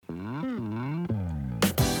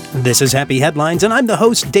This is Happy Headlines, and I'm the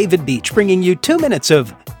host, David Beach, bringing you 2 minutes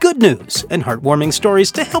of good news and heartwarming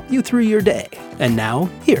stories to help you through your day. And now,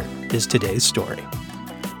 here is today's story.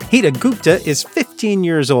 Hita Gupta is 15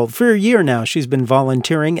 years old. For a year now, she's been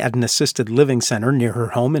volunteering at an assisted living center near her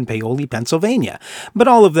home in Paoli, Pennsylvania. But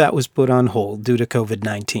all of that was put on hold due to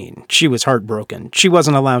COVID-19. She was heartbroken. She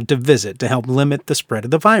wasn't allowed to visit to help limit the spread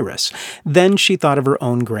of the virus. Then she thought of her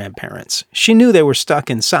own grandparents. She knew they were stuck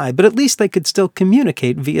inside, but at least they could still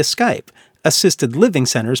communicate via Skype. Assisted living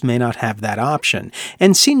centers may not have that option,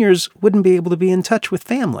 and seniors wouldn't be able to be in touch with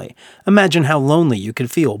family. Imagine how lonely you could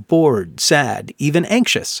feel, bored, sad, even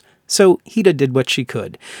anxious. So Hita did what she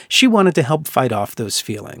could. She wanted to help fight off those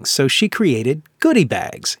feelings, so she created goodie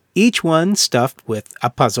bags, each one stuffed with a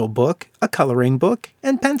puzzle book, a coloring book,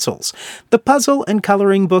 and pencils. The puzzle and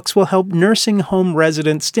coloring books will help nursing home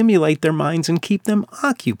residents stimulate their minds and keep them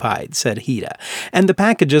occupied, said Hita. And the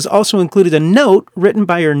packages also included a note written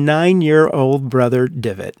by her 9-year-old brother,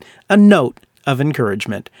 Divit. A note of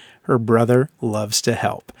encouragement. Her brother loves to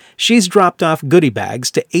help. She's dropped off goodie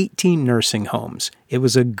bags to 18 nursing homes. It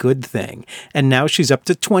was a good thing. And now she's up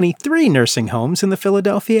to 23 nursing homes in the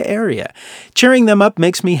Philadelphia area. Cheering them up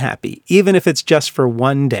makes me happy, even if it's just for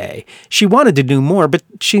one day. She wanted to do more, but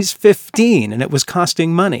she's 15 and it was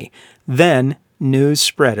costing money. Then news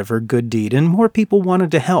spread of her good deed, and more people wanted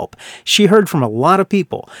to help. She heard from a lot of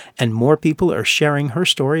people, and more people are sharing her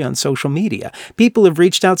story on social media. People have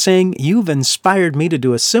reached out saying, "You've inspired me to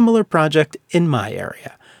do a similar project in my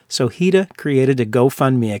area." So Hita created a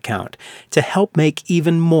GoFundMe account to help make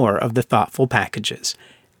even more of the thoughtful packages.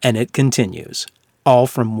 And it continues, all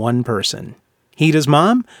from one person. Hita's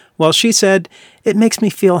mom? Well, she said, "It makes me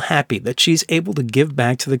feel happy that she's able to give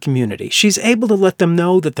back to the community. She's able to let them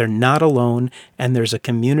know that they're not alone and there's a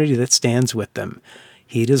community that stands with them."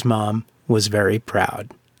 Hita's mom was very proud.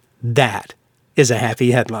 That is a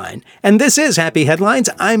happy headline. And this is Happy Headlines.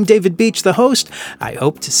 I'm David Beach, the host. I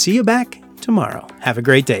hope to see you back tomorrow. Have a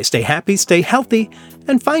great day. Stay happy, stay healthy,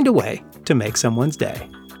 and find a way to make someone's day.